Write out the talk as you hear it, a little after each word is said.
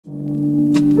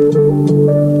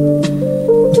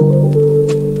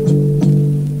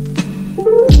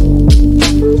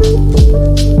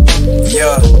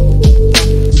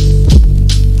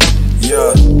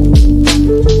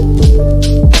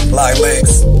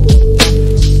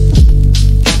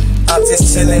I'm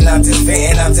just chillin', I'm just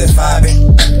ventin', I'm just vibing.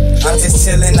 I'm just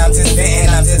chillin', I'm just ventin',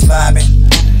 I'm just vibing.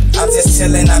 I'm just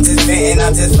chillin', I'm just ventin',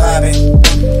 I'm just vibing.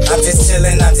 I'm just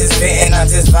chillin', I'm just ventin', I'm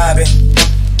just vibing.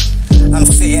 I'm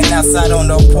sitting outside on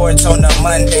the porch on a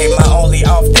Monday, my only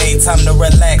off day, time to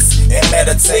relax and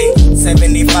meditate.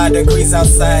 75 degrees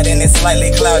outside and it's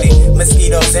slightly cloudy.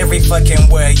 Mosquitoes every fucking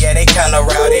where, yeah, they kinda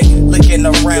rowdy. Looking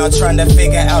around, trying to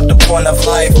figure out the point of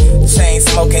life. Chain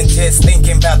smoking, just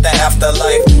thinking about the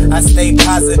afterlife. I stay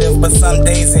positive, but some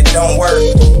days it don't work.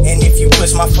 And if you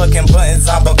push my fucking buttons,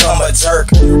 I'll become a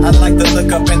jerk. I like to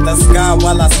look up at the sky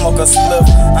while I smoke a spliff.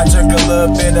 I drink a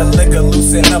little bit of liquor,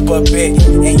 loosen up a bit.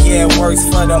 And yeah, it works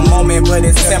for the moment, but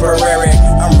it's temporary.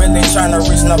 I'm really trying to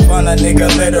reach Nirvana, nigga,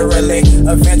 literally.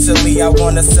 Eventually I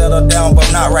wanna settle down,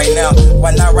 but not right now.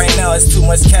 Why not right now? It's too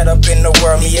much cat up in the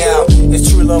world, meow. Is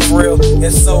true love real?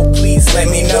 If so, please let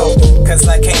me know, cause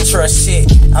I can't trust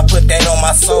shit, I put that on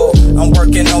my soul. I'm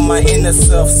working on my inner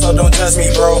self, so don't judge me,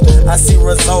 bro. I see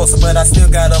results, but I still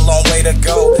got a long way to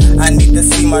go. I need to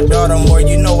see my daughter more,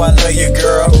 you know I love you,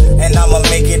 girl. And I'ma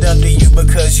make it up to you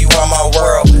because you are my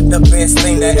world. The best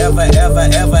thing that ever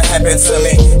happened to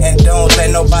me. And don't let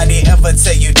nobody ever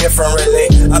tell you differently.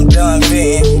 I'm done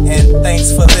venting, and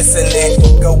thanks for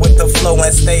listening. Go with the flow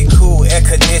and stay cool, air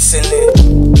conditioning.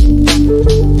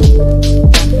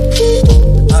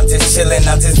 I'm just chillin',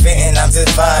 I'm just ventin', I'm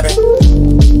just vibing.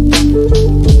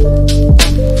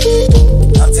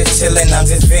 I'm just chillin', I'm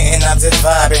just ventin', I'm just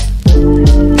vibing.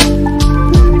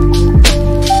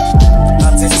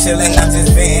 I'm just chillin', I'm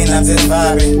just ventin', I'm just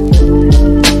vibing.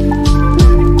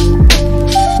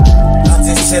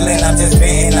 Chillin', I'm just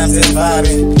ventin', I'm just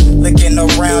vibing. Looking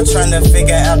around, trying to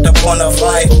figure out the point of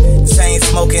life. Chain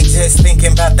smoking, just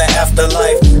thinking about the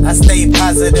afterlife. I stay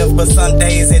positive, but some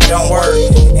days it don't work.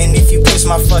 And if you push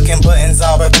my fucking buttons,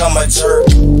 I'll become a jerk.